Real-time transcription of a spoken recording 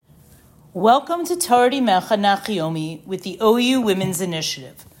Welcome to Torah Mecha Nachayomi with the OU Women's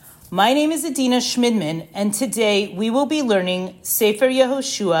Initiative. My name is Adina Schmidman, and today we will be learning Sefer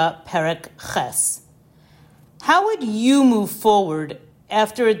Yehoshua Perek Ches. How would you move forward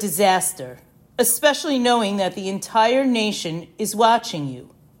after a disaster, especially knowing that the entire nation is watching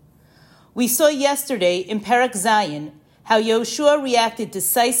you? We saw yesterday in Perek Zayin how Yehoshua reacted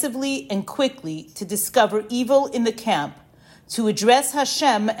decisively and quickly to discover evil in the camp, to address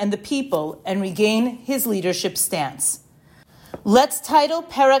Hashem and the people and regain his leadership stance. Let's title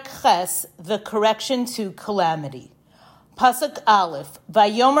Perek Ches, the correction to calamity. Pasuk Aleph,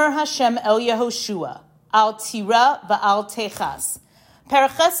 Vayomer Hashem el Yehoshua, al tira va'al techas.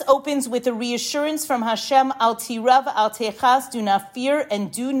 Perek Ches opens with a reassurance from Hashem, al tira va'al techas, do not fear and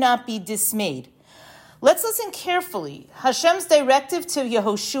do not be dismayed. Let's listen carefully. Hashem's directive to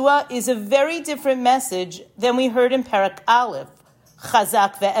Yehoshua is a very different message than we heard in Perek Aleph,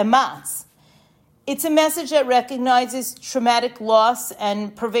 Chazak ve'ematz. It's a message that recognizes traumatic loss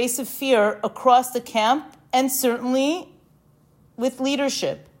and pervasive fear across the camp and certainly with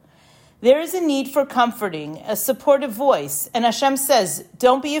leadership. There is a need for comforting, a supportive voice, and Hashem says,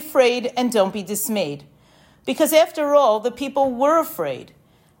 don't be afraid and don't be dismayed. Because after all, the people were afraid.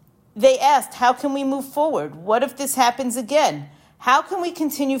 They asked, how can we move forward? What if this happens again? How can we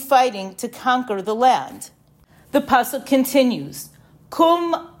continue fighting to conquer the land? The pasuk continues,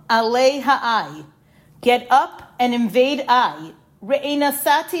 Kum alei ha'ai, get up and invade Ai.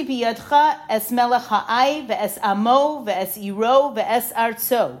 Re'enasati biyadcha es melech ha'ai ve'es amo ve'es iro ve'es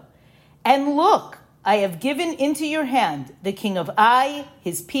arzo. And look, I have given into your hand the king of Ai,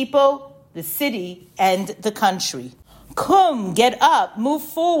 his people, the city, and the country. Kum, get up, move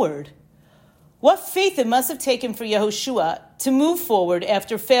forward. What faith it must have taken for Yehoshua to move forward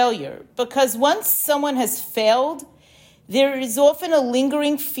after failure, because once someone has failed, there is often a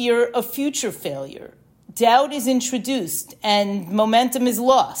lingering fear of future failure. Doubt is introduced and momentum is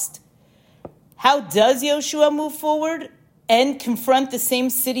lost. How does Yehoshua move forward and confront the same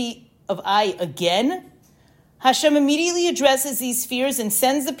city of Ai again? Hashem immediately addresses these fears and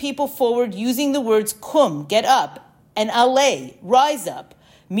sends the people forward using the words kum, get up, and alei, rise up,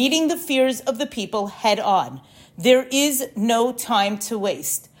 meeting the fears of the people head on. There is no time to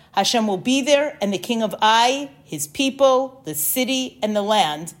waste. Hashem will be there, and the king of Ai, his people, the city, and the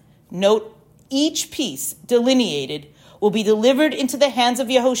land, note each piece delineated, will be delivered into the hands of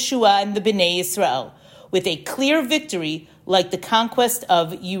Yehoshua and the Bnei Yisrael, with a clear victory like the conquest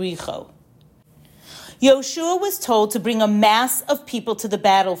of Yericho. Yehoshua was told to bring a mass of people to the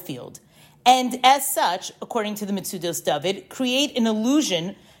battlefield, and as such, according to the Metzudos David, create an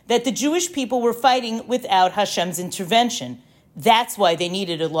illusion that the Jewish people were fighting without Hashem's intervention. That's why they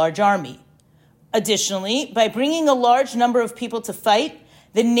needed a large army. Additionally, by bringing a large number of people to fight,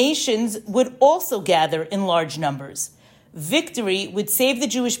 the nations would also gather in large numbers. Victory would save the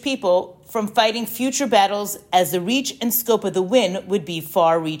Jewish people from fighting future battles, as the reach and scope of the win would be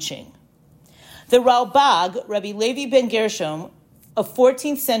far-reaching. The Ralbag, Rabbi Levi ben Gershom, a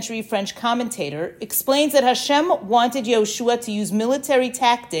 14th century French commentator, explains that Hashem wanted Yehoshua to use military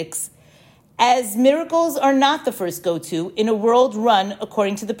tactics, as miracles are not the first go-to in a world run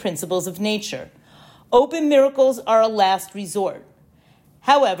according to the principles of nature. Open miracles are a last resort.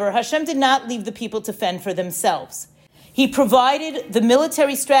 However, Hashem did not leave the people to fend for themselves. He provided the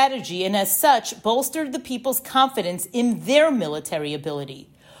military strategy and as such bolstered the people's confidence in their military ability.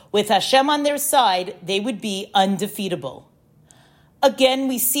 With Hashem on their side, they would be undefeatable. Again,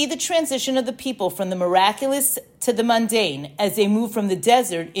 we see the transition of the people from the miraculous to the mundane as they move from the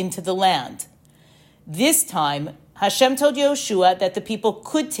desert into the land. This time, Hashem told Yehoshua that the people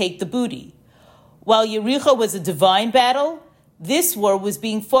could take the booty. While Yericho was a divine battle, this war was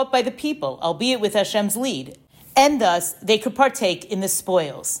being fought by the people, albeit with Hashem's lead, and thus they could partake in the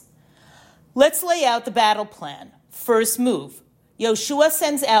spoils. Let's lay out the battle plan. First move. Yehoshua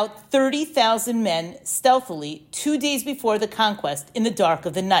sends out 30,000 men stealthily 2 days before the conquest in the dark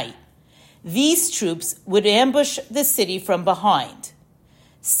of the night. These troops would ambush the city from behind.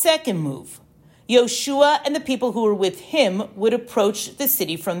 Second move. Yehoshua and the people who were with him would approach the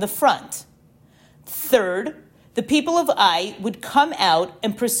city from the front. Third, the people of Ai would come out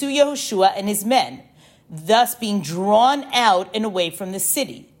and pursue Yehoshua and his men, thus being drawn out and away from the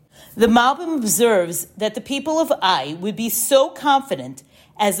city. The Malbim observes that the people of Ai would be so confident,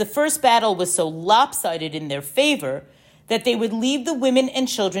 as the first battle was so lopsided in their favor, that they would leave the women and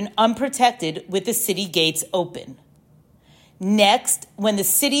children unprotected with the city gates open. Next, when the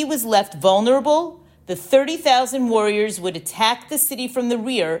city was left vulnerable, the 30,000 warriors would attack the city from the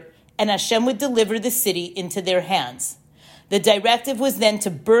rear, and Hashem would deliver the city into their hands. The directive was then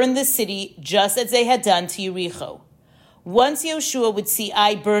to burn the city just as they had done to Jericho. Once Yehoshua would see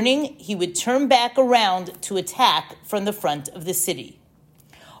Ai burning, he would turn back around to attack from the front of the city.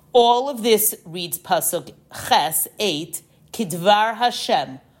 All of this, reads Pasuk Ches 8, Kidvar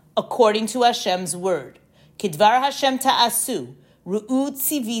Hashem, according to Hashem's word. Kidvar Hashem ta'asu, ru'u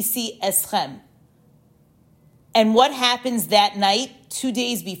tzivisi eschem. And what happens that night, 2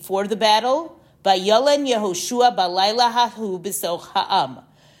 days before the battle? Vayolen Yehoshua balayla hahu b'soch ha'am.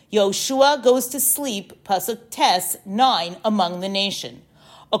 Yehoshua goes to sleep, Pasuk Tes 9, among the nation.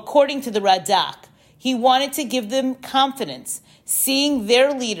 According to the Radak, he wanted to give them confidence, seeing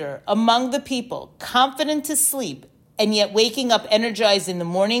their leader among the people, confident to sleep, and yet waking up energized in the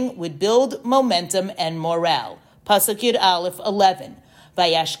morning would build momentum and morale. Pasuk Yud Aleph 11.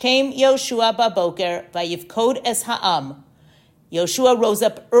 Vayashkem Yehoshua baboker vayivkod es ha'am. Yehoshua rose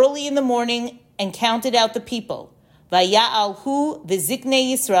up early in the morning and counted out the people. Vaya'alhu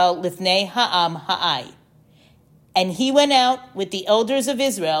v'ziknei Yisrael lifnei ha'am ha'ai. And he went out with the elders of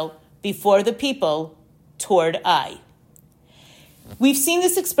Israel before the people toward Ai. We've seen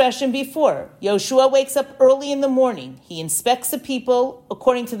this expression before. Yehoshua wakes up early in the morning. He inspects the people,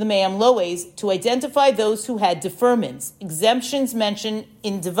 according to the Me'am Loes, to identify those who had deferments, exemptions mentioned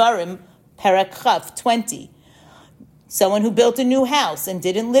in Devarim, Perek Chaf 20. Someone who built a new house and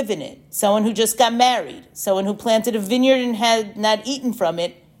didn't live in it, someone who just got married, someone who planted a vineyard and had not eaten from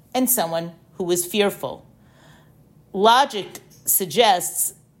it, and someone who was fearful. Logic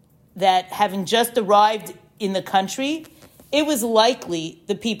suggests that having just arrived in the country, it was likely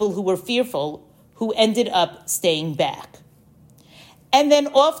the people who were fearful who ended up staying back. And then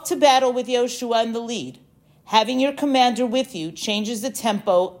off to battle with Yehoshua in the lead. Having your commander with you changes the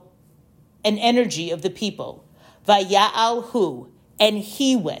tempo and energy of the people. Vaya'alhu, and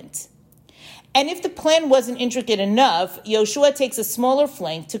he went. And if the plan wasn't intricate enough, Yehoshua takes a smaller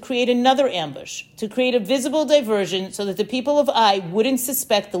flank to create another ambush, to create a visible diversion so that the people of Ai wouldn't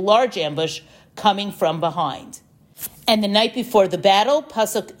suspect the large ambush coming from behind. And the night before the battle,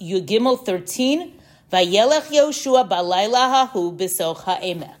 Pasuk Yud Gimel 13, Vayelech Yehoshua balayla hahu b'soch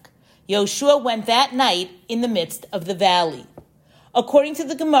ha'emek. Yehoshua went that night in the midst of the valley. According to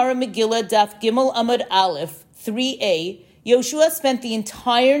the Gemara Megillah, Daf Gimel Amud Aleph 3a, Yehoshua spent the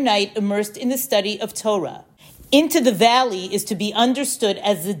entire night immersed in the study of Torah. Into the valley is to be understood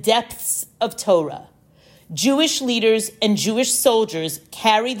as the depths of Torah. Jewish leaders and Jewish soldiers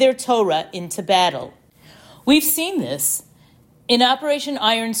carried their Torah into battle. We've seen this. In Operation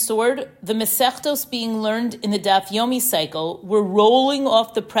Iron Sword, the Masechtos being learned in the Daf Yomi cycle were rolling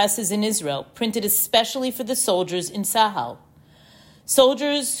off the presses in Israel, printed especially for the soldiers in Sahel.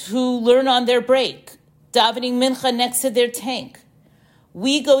 Soldiers who learn on their break, davening mincha next to their tank.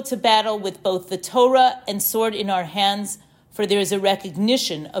 We go to battle with both the Torah and sword in our hands, for there is a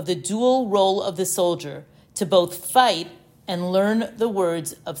recognition of the dual role of the soldier, to both fight and learn the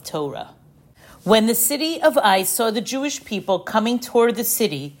words of Torah. When the city of Ai saw the Jewish people coming toward the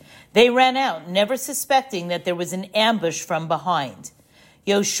city, they ran out, never suspecting that there was an ambush from behind.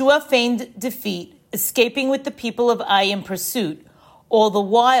 Yehoshua feigned defeat, escaping with the people of Ai in pursuit, all the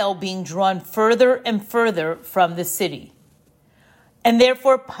while being drawn further and further from the city. And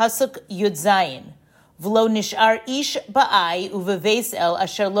therefore, Pasuk Yud Zayin, V'lo nish'ar ish ba'ai uveves el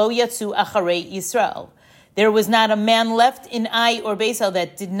asher lo yatsu acharei Yisrael. There was not a man left in Ai or Beis El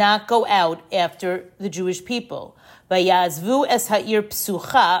that did not go out after the Jewish people. Vayazvu es ha'ir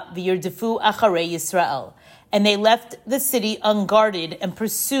psucha v'yirdefu acharei Yisrael. And they left the city unguarded and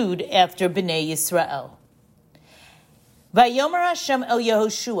pursued after Bnei Yisrael. Vayomer Hashem el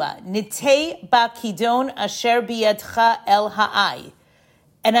Yehoshua, nitei ba'kidon asher biyadcha el ha'ai.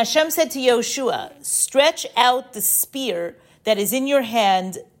 And Hashem said to Yehoshua, stretch out the spear that is in your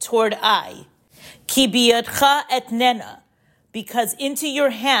hand toward Ai. Ki biyadcha etnena, because into your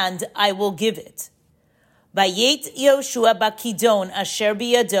hand I will give it. Vayet Yehoshua ba'kidon asher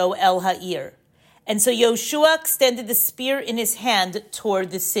biyado el ha'ir. And so Yehoshua extended the spear in his hand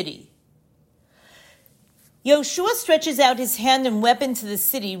toward the city. Yehoshua stretches out his hand and weapon to the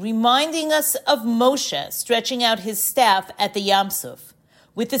city, reminding us of Moshe stretching out his staff at the Yam Suf,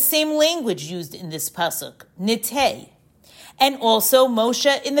 with the same language used in this pasuk, nitei, and also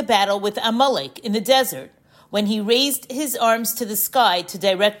Moshe in the battle with Amalek in the desert, when he raised his arms to the sky to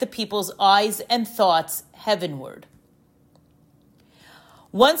direct the people's eyes and thoughts heavenward.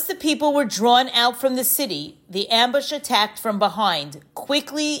 Once the people were drawn out from the city, the ambush attacked from behind,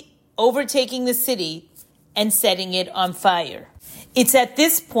 quickly overtaking the city and setting it on fire. It's at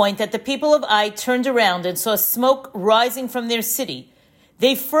this point that the people of Ai turned around and saw smoke rising from their city.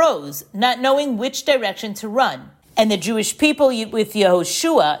 They froze, not knowing which direction to run. And the Jewish people with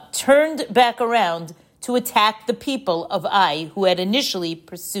Yehoshua turned back around to attack the people of Ai who had initially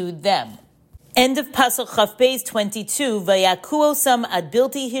pursued them. End of Pasuk Chaf Beis 22, Vayaku osam ad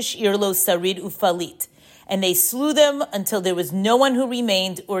bilti hishir lo sarid ufalit. And they slew them until there was no one who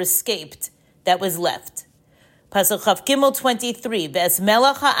remained or escaped that was left. Pasuk Chaf Gimel 23, Ve'es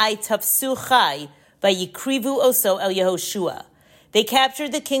melech ha'ai tafsu chai, vayikrivu oso el Yehoshua. They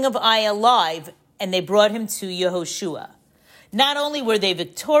captured the king of Ai alive, and they brought him to Yehoshua. Not only were they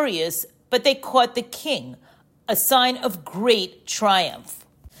victorious, but they caught the king, a sign of great triumph.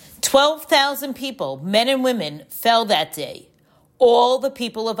 12,000 people, men and women, fell that day, all the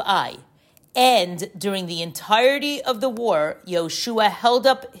people of Ai. And during the entirety of the war, Yehoshua held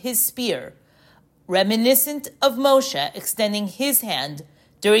up his spear, reminiscent of Moshe extending his hand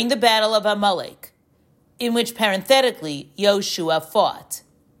during the battle of Amalek, in which parenthetically Yehoshua fought.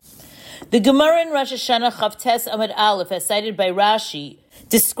 The Gemara in Rosh Hashanah Chavtes Amud Aleph, as cited by Rashi,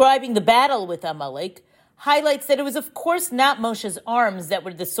 describing the battle with Amalek, highlights that it was of course not Moshe's arms that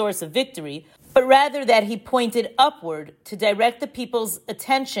were the source of victory, but rather that he pointed upward to direct the people's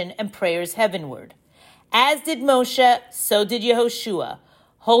attention and prayers heavenward. As did Moshe, so did Yehoshua,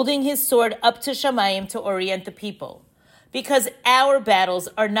 holding his sword up to Shamayim to orient the people. Because our battles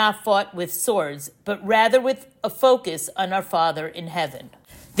are not fought with swords, but rather with a focus on our Father in heaven.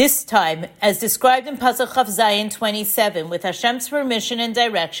 This time, as described in Pasuk Chaf Zayin 27, with Hashem's permission and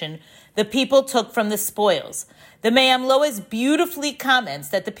direction, the people took from the spoils. The Me'am Lois beautifully comments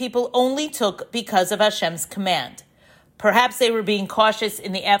that the people only took because of Hashem's command. Perhaps they were being cautious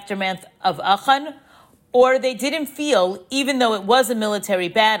in the aftermath of Achan, or they didn't feel, even though it was a military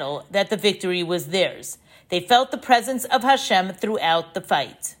battle, that the victory was theirs. They felt the presence of Hashem throughout the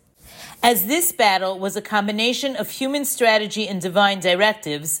fight. As this battle was a combination of human strategy and divine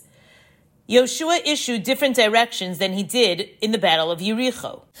directives, Yehoshua issued different directions than he did in the Battle of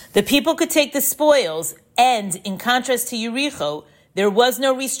Yericho. The people could take the spoils, and in contrast to Yericho, there was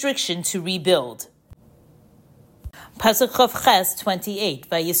no restriction to rebuild. Pasuk Chof Ches 28,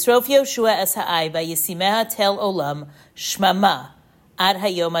 Vayisrof Yehoshua es ha'ai, vayisimeha tel olam, shmama, ad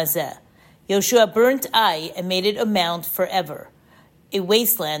hayom hazeh. Yehoshua burnt Ai and made it a mound forever, a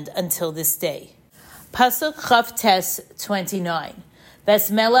wasteland until this day. Pasuk Chaf Tes 29.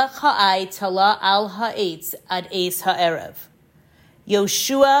 Ves melech ha'ai tala al ha'etz ad eis ha'erev.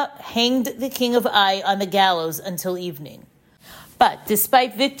 Yehoshua hanged the king of Ai on the gallows until evening. But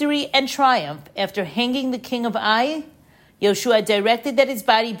despite victory and triumph, after hanging the king of Ai, Yehoshua directed that his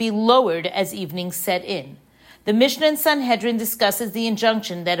body be lowered as evening set in. The Mishnah in Sanhedrin discusses the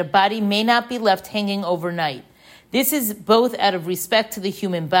injunction that a body may not be left hanging overnight. This is both out of respect to the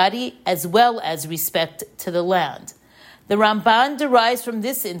human body as well as respect to the land. The Ramban derives from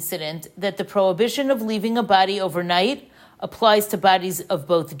this incident that the prohibition of leaving a body overnight applies to bodies of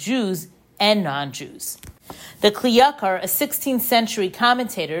both Jews and non-Jews. The Kli Yakar, a 16th century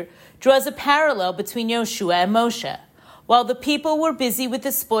commentator, draws a parallel between Yehoshua and Moshe. While the people were busy with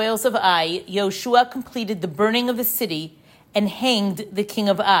the spoils of Ai, Yehoshua completed the burning of the city and hanged the king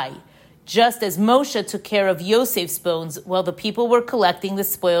of Ai, just as Moshe took care of Yosef's bones while the people were collecting the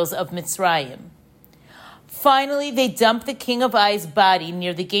spoils of Mitzrayim. Finally, they dumped the king of Ai's body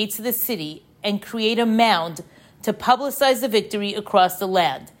near the gates of the city and create a mound to publicize the victory across the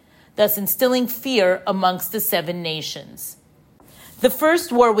land, thus instilling fear amongst the 7 nations. The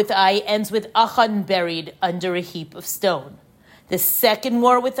first war with Ai ends with Achan buried under a heap of stone. The second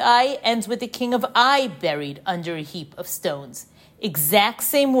war with Ai ends with the king of Ai buried under a heap of stones. Exact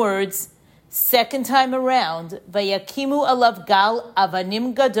same words, second time around, Vayakimu alav gal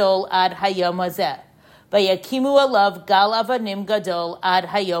avanim gadol ad hayom hazeh. Vayakimu alav gal avanim gadol ad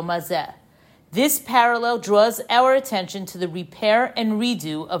hayom hazeh. This parallel draws our attention to the repair and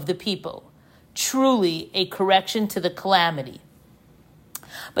redo of the people. Truly a correction to the calamity.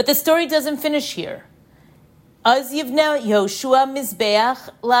 But the story doesn't finish here. Az yivneh Yehoshua mizbeach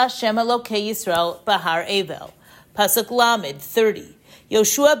la'Hashem Elokei Yisrael bahar Evel. Pasuk Lamed 30.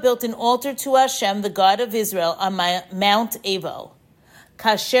 Yehoshua built an altar to Hashem, the God of Israel, on Mount Evel.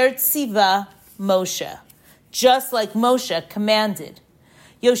 Kasher tziva Moshe. Just like Moshe commanded.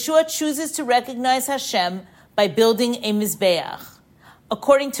 Yehoshua chooses to recognize Hashem by building a Mizbeach.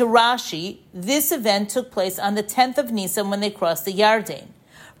 According to Rashi, this event took place on the 10th of Nisan when they crossed the Yarden.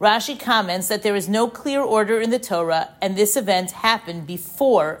 Rashi comments that there is no clear order in the Torah, and this event happened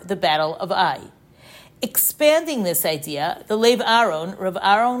before the Battle of Ai. Expanding this idea, the Lev Aaron, Rav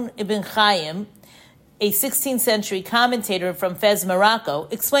Aaron ibn Chaim, a 16th century commentator from Fez, Morocco,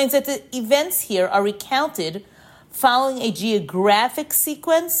 explains that the events here are recounted following a geographic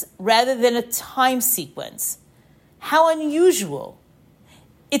sequence rather than a time sequence. How unusual.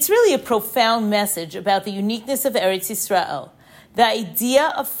 It's really a profound message about the uniqueness of Eretz Yisrael. The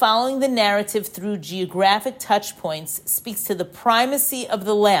idea of following the narrative through geographic touch points speaks to the primacy of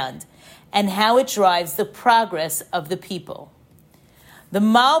the land and how it drives the progress of the people. The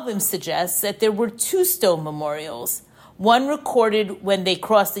Malbim suggests that there were 2 stone memorials, one recorded when they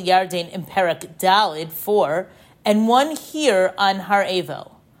crossed the Yarden in Perek Dalid 4, and one here on Har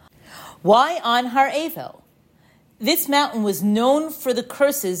Evel. Why on Har Evel? This mountain was known for the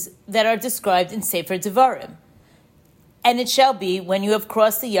curses that are described in Sefer Devarim. And it shall be, when you have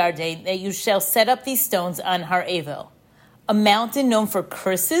crossed the Yarden, that you shall set up these stones on Har Evel. A mountain known for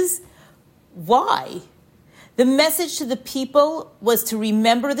curses? Why? The message to the people was to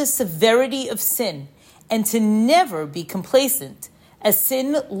remember the severity of sin and to never be complacent, as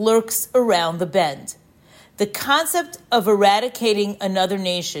sin lurks around the bend. The concept of eradicating another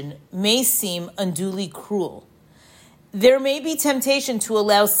nation may seem unduly cruel. There may be temptation to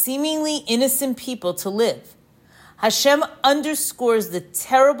allow seemingly innocent people to live. Hashem underscores the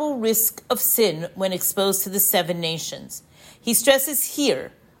terrible risk of sin when exposed to the 7 nations. He stresses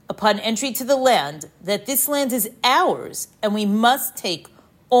here, upon entry to the land, that this land is ours and we must take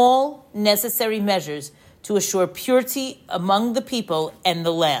all necessary measures to assure purity among the people and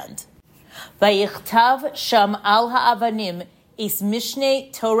the land. Vayichtav sham al ha'avanim is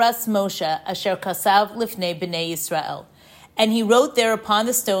Mishnei Toras Moshe asher kasav lifnei b'nei Yisrael. And he wrote there upon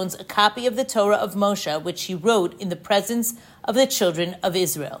the stones a copy of the Torah of Moshe, which he wrote in the presence of the children of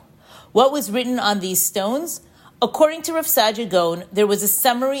Israel. What was written on these stones? According to Rav Saadia Gaon, there was a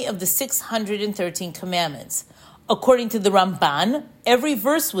summary of the 613 commandments. According to the Ramban, every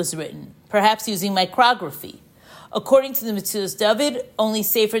verse was written, perhaps using micrography. According to the Metzudas David, only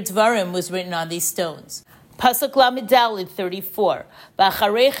Sefer Dvarim was written on these stones. Pasuk Lamed Daled 34.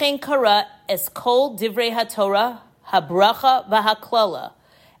 V'acharei chen kara es kol divrei haTorah habracha v'haklala.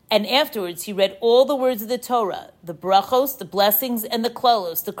 And afterwards he read all the words of the Torah, the brachos, the blessings, and the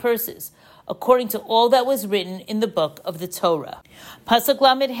klalos, the curses, according to all that was written in the book of the Torah. Pasuk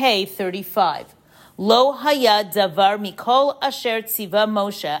Lamed Hey 35. Lo haya davar mikol asher tziva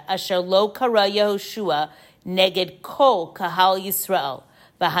Moshe asher lo kara Yehoshua neged kol kahal Yisrael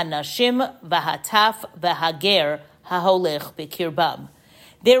v'hanashim v'hataf v'hager haholech bekirbam.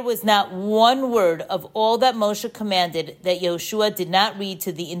 There was not one word of all that Moshe commanded that Yehoshua did not read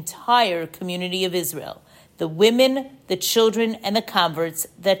to the entire community of Israel, the women, the children, and the converts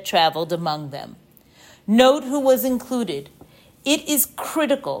that traveled among them. Note who was included. It is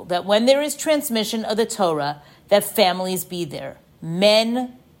critical that when there is transmission of the Torah, that families be there,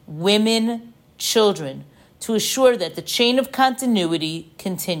 men, women, children, to assure that the chain of continuity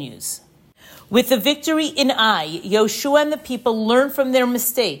continues. With the victory in Ai, Yehoshua and the people learn from their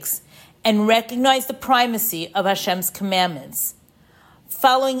mistakes and recognize the primacy of Hashem's commandments.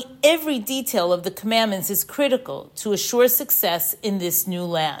 Following every detail of the commandments is critical to assure success in this new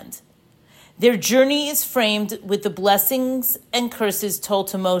land. Their journey is framed with the blessings and curses told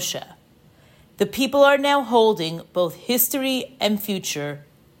to Moshe. The people are now holding both history and future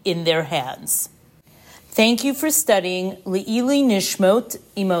in their hands. Thank you for studying Le'ili Nishmot,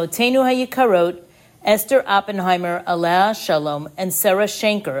 Imotenu HaYikarot, Esther Oppenheimer, Alaa Shalom, and Sarah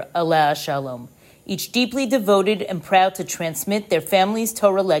Schenker, Alaa Shalom, each deeply devoted and proud to transmit their family's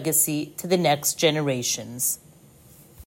Torah legacy to the next generations.